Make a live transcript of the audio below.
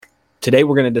Today,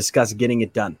 we're going to discuss getting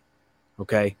it done.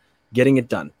 Okay. Getting it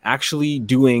done, actually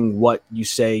doing what you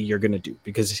say you're going to do.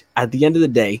 Because at the end of the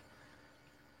day,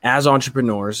 as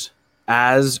entrepreneurs,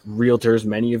 as realtors,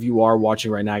 many of you are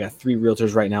watching right now. I got 3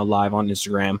 realtors right now live on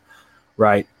Instagram,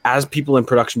 right? As people in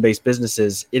production-based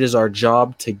businesses, it is our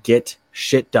job to get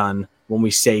shit done when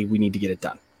we say we need to get it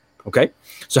done. Okay.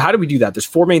 So how do we do that? There's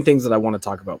 4 main things that I want to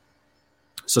talk about.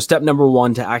 So step number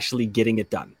 1 to actually getting it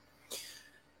done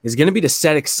is going to be to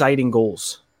set exciting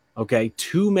goals. Okay.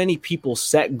 Too many people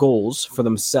set goals for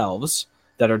themselves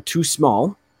that are too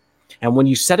small. And when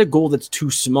you set a goal that's too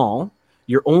small,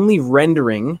 you're only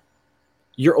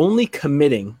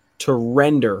committing to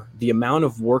render the amount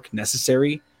of work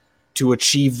necessary to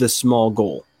achieve the small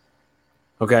goal.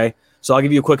 Okay. So I'll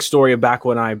give you a quick story of back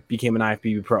when I became an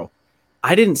IFBB pro.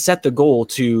 I didn't set the goal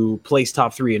to place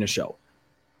top 3 in a show.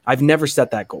 I've never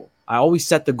set that goal. I always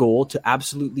set the goal to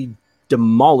absolutely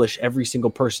demolish every single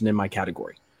person in my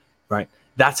category. Right.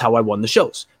 That's how I won the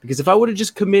shows. Because if I would have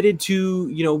just committed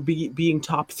to, being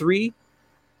top 3,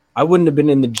 I wouldn't have been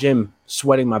in the gym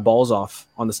sweating my balls off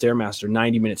on the Stairmaster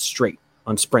 90 minutes straight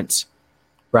on sprints.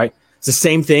 Right. It's the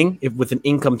same thing with an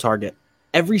income target.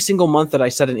 Every single month that I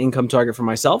set an income target for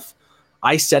myself,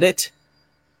 I set it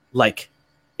like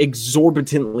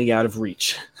exorbitantly out of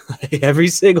reach. Every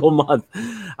single month,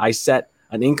 I set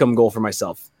an income goal for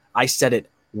myself. I set it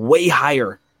way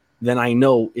higher than I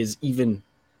know is even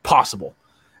possible.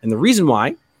 And the reason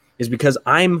why is because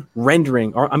I'm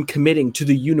committing to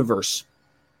the universe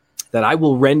that I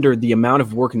will render the amount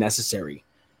of work necessary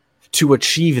to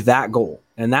achieve that goal.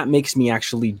 And that makes me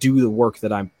actually do the work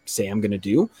that I say I'm going to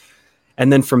do.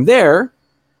 And then from there,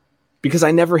 because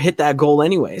I never hit that goal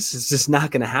anyways, it's just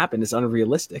not going to happen. It's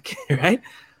unrealistic, right?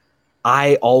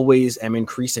 I always am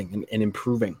increasing and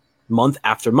improving month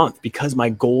after month because my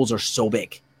goals are so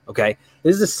big, okay?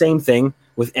 This is the same thing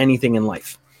with anything in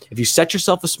life. If you set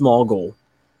yourself a small goal,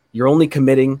 you're only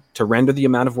committing to render the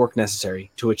amount of work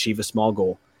necessary to achieve a small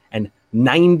goal. And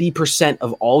 90%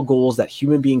 of all goals that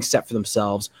human beings set for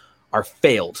themselves are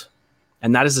failed.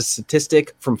 And that is a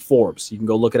statistic from Forbes. You can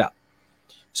go look it up.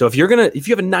 So if you have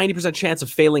a 90% chance of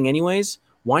failing anyways,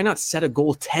 why not set a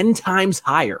goal 10 times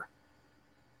higher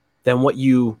than what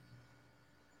you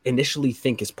initially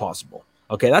think is possible?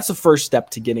 Okay, that's the first step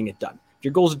to getting it done. If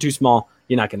your goals are too small,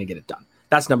 you're not going to get it done.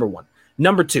 That's number 1.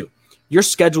 Number 2, your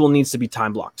schedule needs to be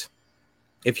time blocked.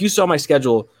 If you saw my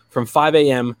schedule from 5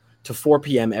 a.m. to 4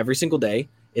 p.m. every single day,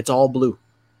 it's all blue.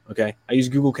 Okay, I use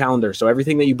Google Calendar, so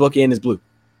everything that you book in is blue.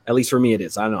 At least for me, it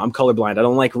is. I don't know. I'm colorblind. I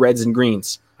don't like reds and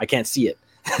greens. I can't see it.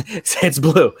 It's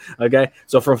blue. Okay,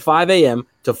 so from 5 a.m.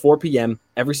 to 4 p.m.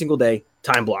 every single day,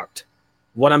 time blocked.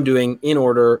 What I'm doing in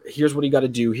order. Here's what you got to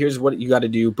do. Here's what you got to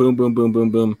do. Boom, boom, boom,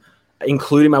 boom, boom.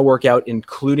 Including my workout,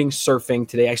 including surfing.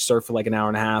 Today I surfed for like an hour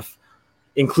and a half.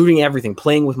 Including everything,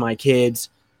 playing with my kids.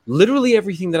 Literally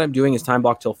everything that I'm doing is time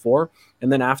blocked till 4.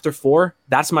 And then after 4,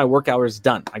 that's my work hours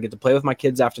done. I get to play with my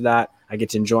kids after that. I get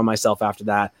to enjoy myself after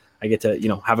that. I get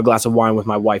to, have a glass of wine with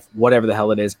my wife, whatever the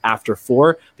hell it is after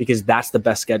 4, because that's the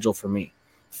best schedule for me.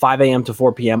 5 a.m. to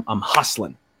 4 p.m., I'm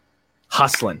hustling,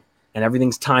 and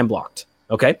everything's time blocked.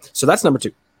 Okay. So that's number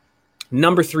 2.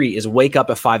 Number 3 is wake up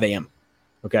at 5 a.m.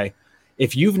 Okay.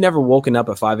 If you've never woken up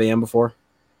at 5 a.m. before,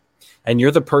 and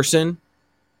you're the person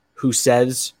who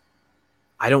says,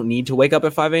 I don't need to wake up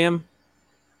at 5 a.m.,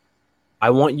 I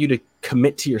want you to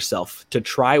commit to yourself to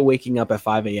try waking up at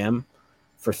 5 a.m.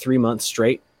 for 3 months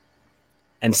straight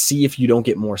and see if you don't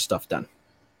get more stuff done.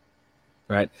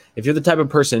 Right? If you're the type of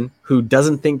person who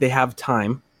doesn't think they have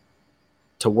time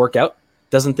to work out,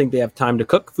 doesn't think they have time to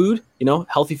cook food,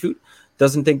 healthy food,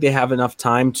 doesn't think they have enough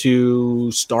time to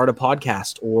start a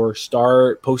podcast or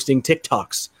start posting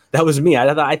TikToks. That was me.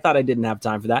 I thought I didn't have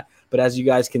time for that. But as you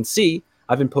guys can see,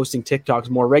 I've been posting TikToks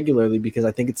more regularly because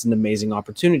I think it's an amazing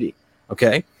opportunity.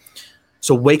 Okay.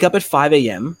 So wake up at 5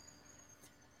 a.m.,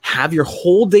 have your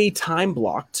whole day time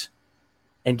blocked,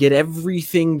 and get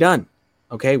everything done.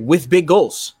 Okay. With big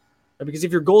goals. Because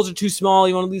if your goals are too small,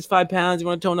 you want to lose 5 pounds, you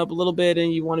want to tone up a little bit,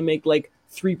 and you want to make like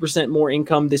 3% more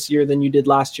income this year than you did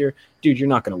last year, dude, you're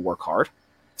not going to work hard.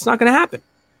 It's not going to happen.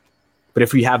 But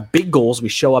if we have big goals, we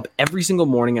show up every single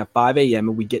morning at 5 a.m.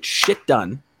 and we get shit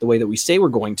done the way that we say we're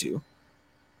going to,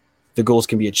 the goals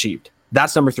can be achieved.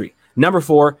 That's number 3. Number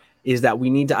 4 is that we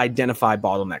need to identify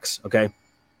bottlenecks, okay?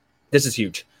 This is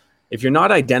huge. If you're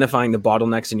not identifying the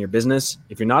bottlenecks in your business,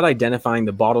 if you're not identifying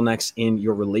the bottlenecks in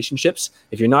your relationships,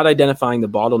 if you're not identifying the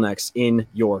bottlenecks in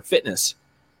your fitness,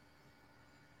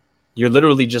 you're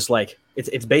literally just like,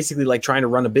 it's basically like trying to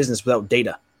run a business without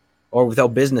data or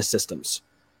without business systems,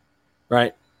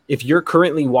 right? If you're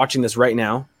currently watching this right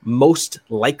now, most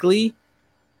likely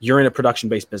you're in a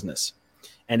production-based business.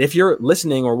 And if you're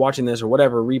listening or watching this or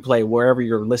whatever, replay, wherever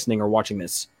you're listening or watching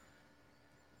this,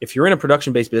 if you're in a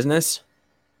production-based business,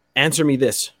 answer me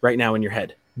this right now in your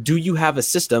head. Do you have a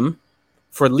system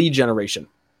for lead generation?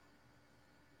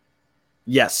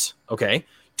 Yes. Okay.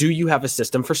 Do you have a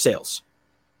system for sales?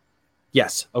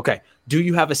 Yes. Okay. Do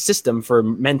you have a system for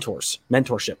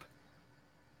mentorship?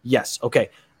 Yes. Okay.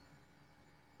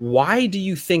 Why do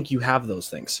you think you have those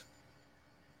things?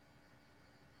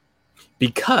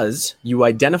 Because you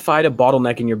identified a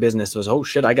bottleneck in your business was, oh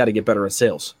shit, I got to get better at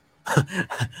sales.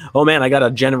 Oh man, I got to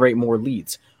generate more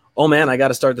leads. Oh man, I got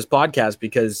to start this podcast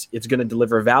because it's going to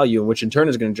deliver value, which in turn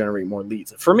is going to generate more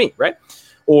leads for me, right?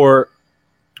 Or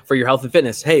for your health and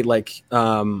fitness. Hey, like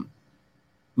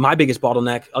my biggest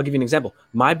bottleneck, I'll give you an example.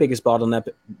 My biggest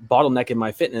bottleneck in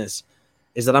my fitness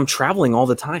is that I'm traveling all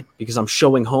the time because I'm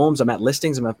showing homes, I'm at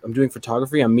listings, I'm doing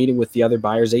photography, I'm meeting with the other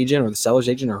buyer's agent or the seller's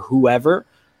agent or whoever.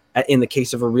 In the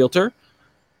case of a realtor,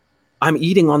 I'm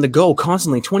eating on the go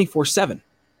constantly 24/7,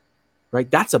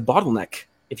 right? That's a bottleneck.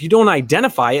 If you don't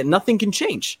identify it, nothing can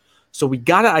change. So we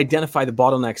got to identify the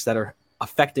bottlenecks that are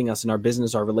affecting us in our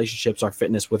business, our relationships, our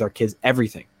fitness, with our kids,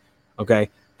 everything. Okay.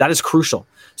 That is crucial.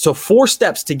 So 4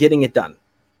 steps to getting it done.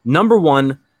 Number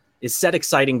 1 is set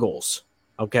exciting goals.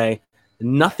 Okay.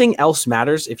 Nothing else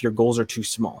matters if your goals are too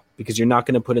small because you're not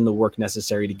going to put in the work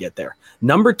necessary to get there.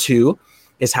 Number 2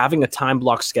 is having a time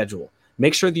block schedule.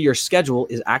 Make sure that your schedule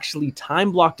is actually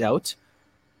time blocked out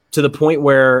to the point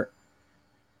where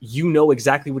you know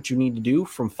exactly what you need to do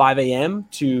from 5 a.m.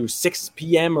 to 6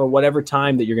 p.m. or whatever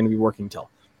time that you're going to be working till.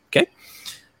 Okay.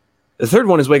 The third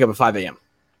one is wake up at 5 a.m.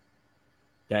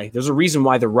 Okay. There's a reason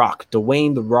why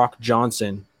Dwayne "The Rock"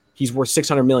 Johnson, he's worth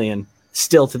 $600 million,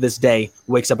 still to this day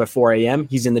wakes up at 4 a.m.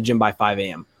 He's in the gym by 5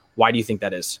 a.m. Why do you think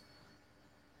that is?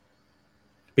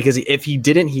 Because if he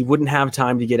didn't, he wouldn't have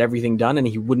time to get everything done and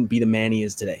he wouldn't be the man he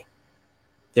is today.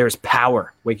 There is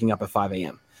power waking up at 5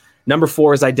 a.m. Number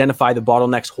 4 is identify the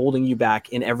bottlenecks holding you back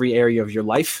in every area of your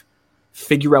life.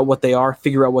 Figure out what they are,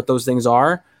 figure out what those things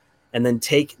are, and then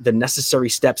take the necessary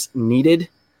steps needed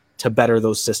to better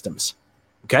those systems.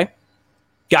 Okay?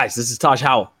 Guys, this is Taj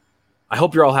Howell. I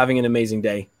hope you're all having an amazing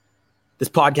day. This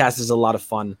podcast is a lot of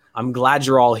fun. I'm glad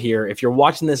you're all here. If you're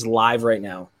watching this live right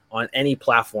now on any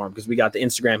platform, because we got the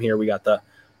Instagram here, we got the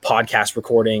podcast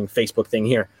recording, Facebook thing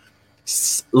here,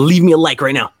 leave me a like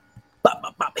right now. Bop,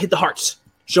 bop, bop. Hit the hearts.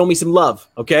 Show me some love,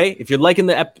 okay? If you're liking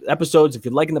the episodes, if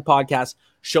you're liking the podcast,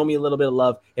 show me a little bit of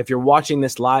love. If you're watching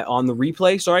this live on the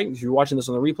replay, if you're watching this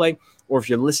on the replay, or if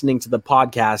you're listening to the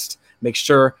podcast, make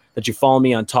sure that you follow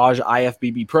me on Taj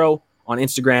IFBB Pro on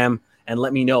Instagram and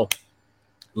let me know.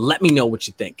 Let me know what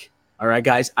you think. All right,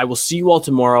 guys, I will see you all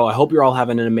tomorrow. I hope you're all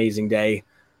having an amazing day.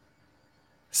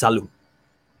 Salud.